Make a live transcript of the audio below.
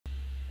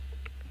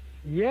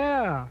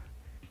Yeah.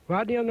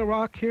 Rodney on the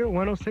Rock here,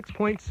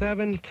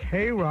 106.7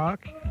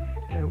 K-Rock.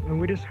 And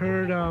we just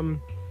heard a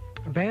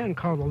band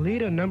called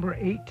Lolita Number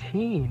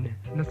 18.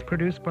 And that's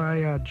produced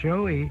by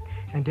Joey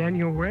and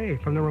Daniel Ray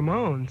from the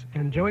Ramones.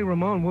 And Joey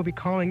Ramone will be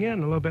calling in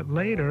a little bit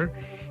later.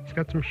 He's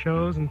got some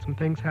shows and some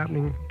things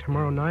happening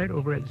tomorrow night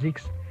over at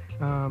Zeke's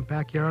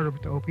backyard over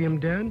at the Opium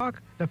Den.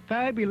 The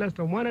fabulous,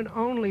 the one and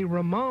only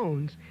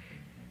Ramones.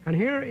 And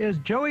here is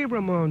Joey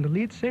Ramone, the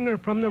lead singer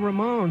from the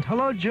Ramones.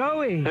 Hello,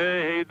 Joey.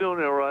 Hey, how you doing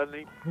there,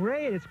 Rodney?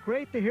 Great. It's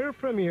great to hear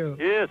from you.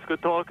 Yeah, it's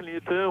good talking to you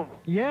too.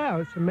 Yeah,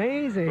 it's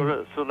amazing.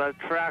 So that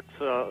track's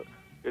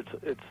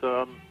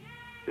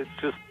it's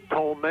just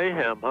total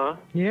mayhem, huh?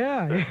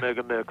 Yeah. That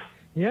mega mix.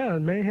 Yeah,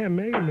 Mayhem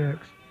Mega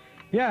Mix.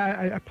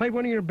 Yeah, I played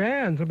one of your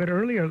bands a bit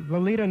earlier,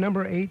 Lolita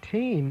Number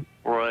 18.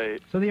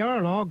 Right. So they are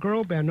an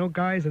all-girl band, no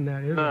guys in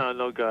that, is it?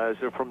 No guys.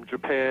 They're from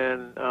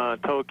Japan,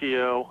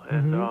 Tokyo,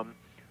 and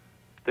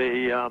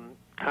they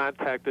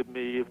contacted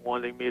me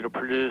wanting me to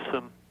produce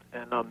them,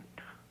 and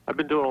I've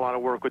been doing a lot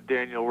of work with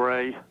Daniel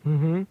Ray.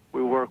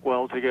 We work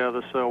well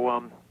together,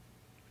 so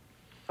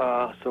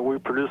we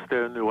produced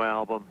their new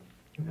album.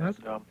 Is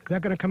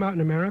that going to come out in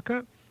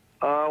America?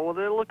 Well,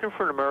 they're looking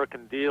for an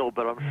American deal,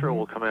 but I'm sure it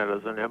will come out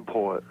as an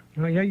import.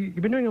 Oh, yeah, you've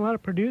been doing a lot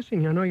of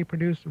producing. I know you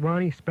produced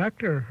Ronnie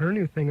Spector. Her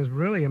new thing is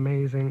really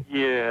amazing.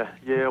 Yeah,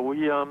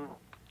 we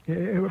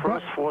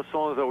first 4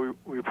 songs that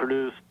we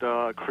produced,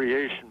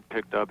 Creation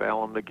picked up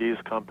Alan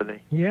McGee's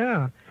company.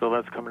 Yeah. So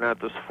that's coming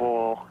out this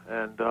fall,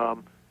 and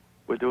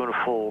we're doing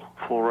a full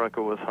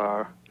record with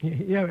her.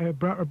 Yeah, it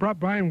brought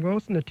Brian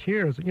Wilson to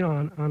tears, you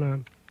know, on a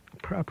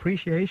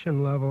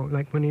appreciation level,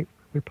 like when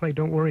we played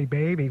Don't Worry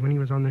Baby when he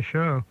was on the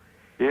show.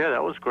 Yeah,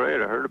 that was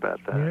great. I heard about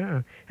that.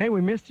 Yeah. Hey,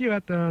 we missed you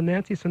at the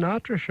Nancy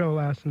Sinatra show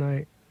last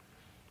night.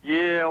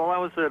 Yeah, well, I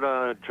was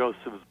at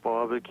Joseph's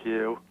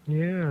barbecue.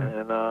 Yeah.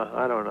 And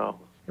I don't know.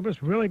 It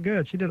was really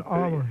good. She did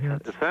all the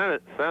hits.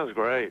 It sounds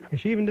great. And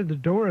she even did the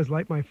Doors,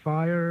 Light My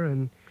Fire,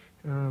 and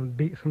some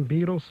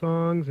Beatles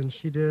songs, and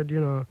she did,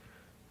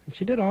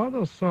 she did all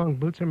those songs.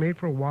 Boots Are Made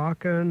for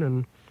Walking,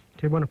 and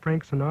she did one of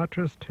Frank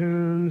Sinatra's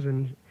tunes,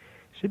 and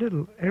she did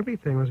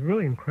everything. It was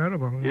really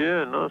incredible.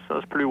 Yeah, no, it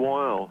sounds pretty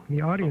wild.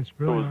 The audience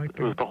really liked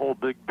it. It was the whole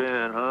big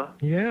band, huh?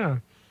 Yeah.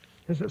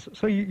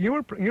 So you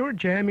were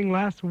jamming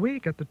last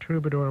week at the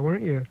Troubadour,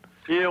 weren't you?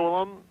 Yeah,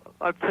 well,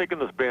 I've taken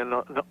this band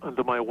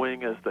under my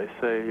wing, as they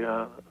say.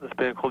 This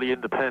band called The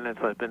Independents.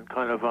 I've been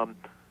kind of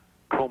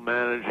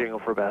co-managing them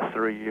for about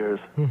 3 years.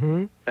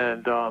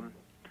 And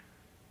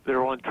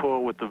they're on tour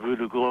with the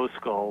Voodoo Glow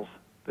Skulls.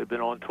 They've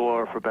been on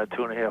tour for about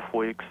 2.5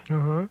 weeks.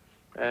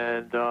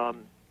 And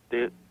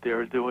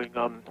they're doing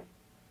on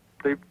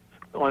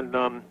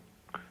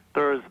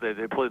Thursday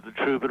they played the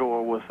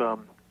Troubadour with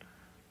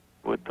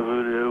the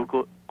Voodoo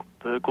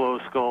the Glow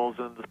Skulls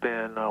and this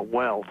band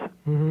Welt.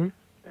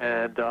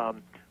 And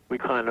we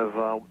kind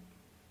of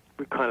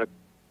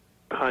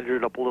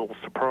conjured up a little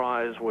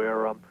surprise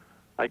where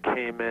I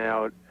came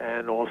out,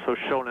 and also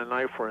Shona and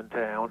Knife were in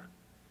town,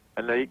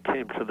 and they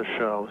came to the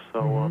show.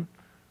 So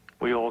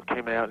we all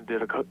came out and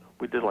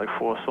we did like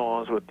 4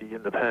 songs with the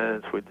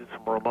Independents. We did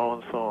some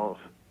Ramone songs.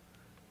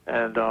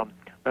 And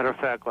matter of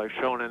fact, like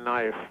Shona and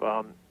Knife,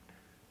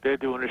 they're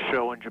doing a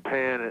show in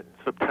Japan in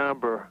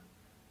September.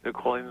 They're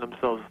calling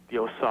themselves the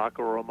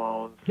Osaka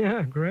Ramones.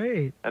 Yeah,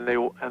 great. And they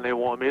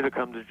want me to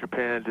come to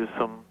Japan and do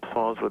some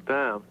songs with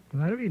them.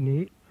 Well, that'd be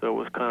neat. So it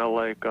was kind of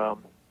like, kind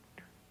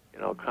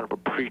of a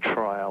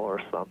pre-trial or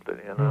something,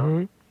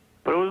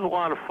 But it was a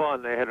lot of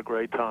fun. They had a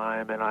great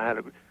time,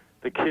 and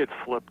the kids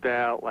flipped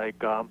out. Like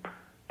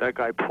that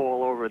guy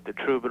Paul over at the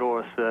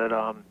Troubadour said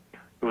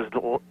it was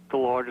the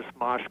largest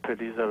mosh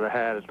pit he's ever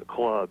had at the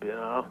club,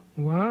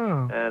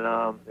 Wow.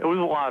 And it was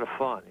a lot of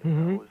fun.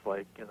 It was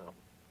like,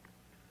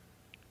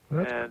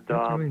 Well, that's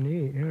really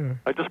neat, yeah.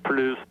 I just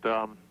produced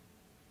the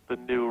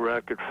new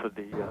record for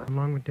the...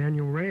 along with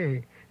Daniel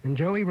Ray. And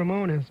Joey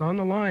Ramone is on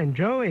the line.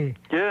 Joey!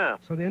 Yeah.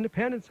 So the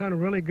Independents sounded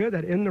really good.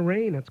 That In the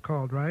Rain, it's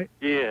called, right?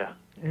 Yeah.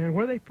 And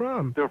where are they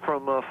from? They're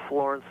from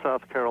Florence,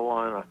 South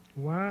Carolina.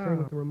 Wow. Same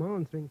with the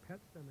Ramones doing Pet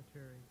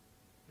Cemetery.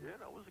 Yeah,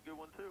 that was a good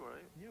one too,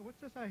 right? Yeah, what's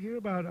this I hear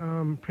about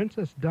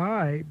Princess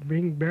Di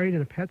being buried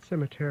in a pet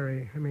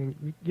cemetery? I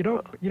mean, you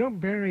don't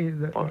bury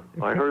the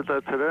I heard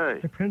that today.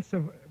 The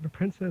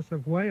Princess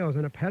of Wales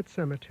in a pet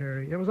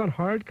cemetery. It was on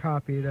hard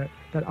copy. That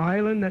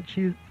island that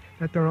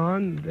they're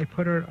on, they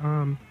put her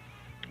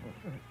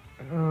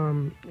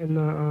in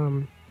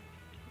the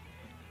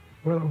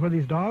where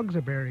these dogs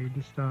are buried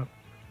and stuff.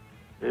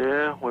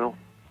 Yeah, well,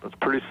 that's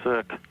pretty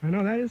sick. I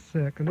know, that is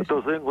sick. And but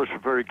those English are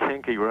very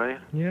kinky, right?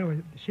 Yeah, well,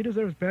 she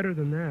deserves better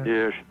than that.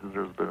 Yeah, she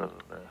deserves better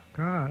than that.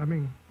 God, I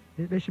mean,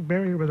 they should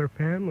bury her with her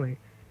family.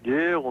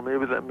 Yeah, well,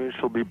 maybe that means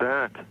she'll be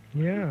back.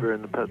 Yeah. She's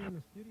in the pets. In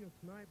the studio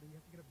tonight, but you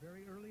have to get up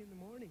very early in the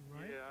morning,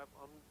 right? Yeah,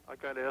 I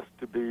got asked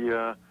to be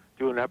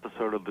do an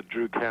episode of the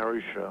Drew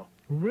Carey Show.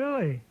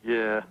 Really?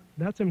 Yeah.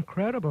 That's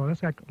incredible.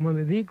 That's like one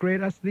of the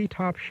great. That's the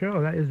top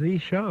show. That is the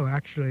show,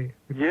 actually.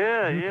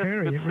 Yeah, Drew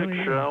Carey, it's a good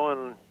sick show,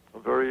 and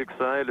I'm very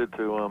excited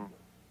to,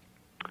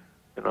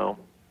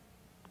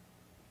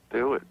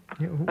 do it.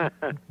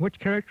 Which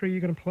character are you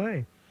going to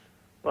play?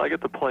 Well, I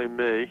get to play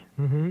me.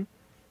 Mm-hmm.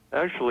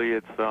 Actually,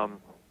 it's the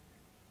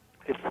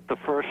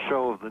first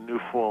show of the new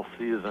fall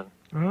season.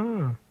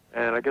 Ah.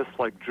 And I guess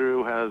like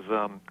Drew has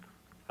a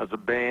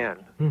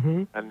band,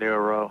 Mm-hmm. and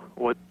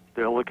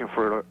they're looking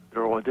for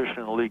they're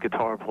auditioning lead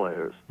guitar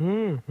players.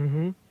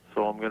 Mm-hmm.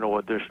 So I'm going to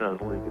audition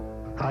as lead.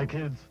 Hi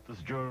kids, this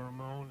is JOEY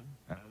Ramone.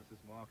 And this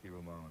is Marky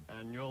Ramone.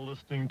 And you're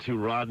listening to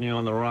Rodney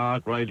on the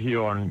Rock right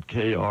here on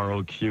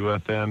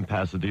KROQ-FM,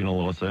 Pasadena,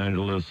 Los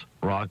Angeles,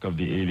 rock of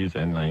the 80s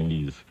and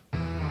 90s.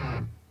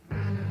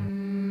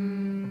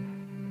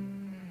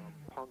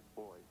 Punk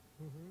Boy.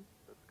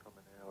 That's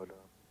coming out.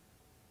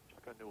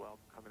 It's got a new album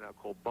coming out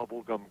called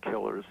Bubblegum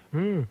Killers.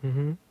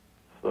 Mm-hmm.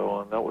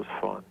 So that was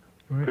fun.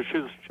 Right. Because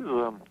she's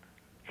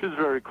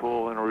very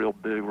cool and a real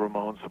big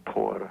Ramone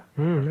supporter.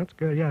 That's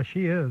good. Yeah,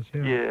 she is.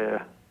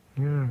 Yeah.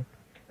 Yeah.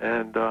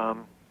 And I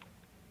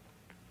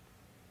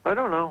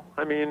don't know.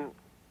 I mean,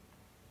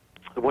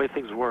 the way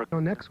things work. So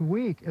next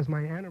week is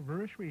my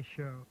anniversary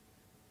show.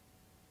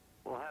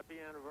 Well, happy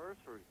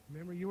anniversary.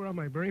 Remember, you were on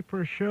my very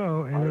first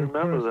show, and I of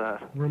remember course,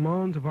 that.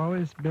 Ramones have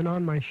always been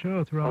on my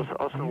show throughout.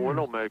 Us and years.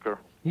 Widowmaker.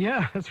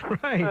 Yeah, that's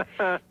right.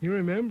 You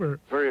remember.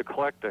 Very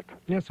eclectic.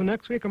 Yeah, so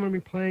next week I'm going to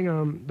be playing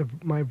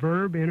my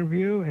Verb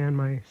interview and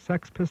my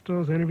Sex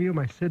Pistols interview,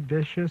 my Sid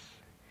Vicious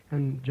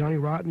and Johnny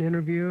Rotten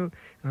interview,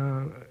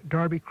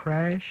 Darby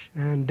Crash,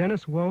 and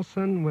Dennis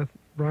Wilson with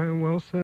Brian Wilson.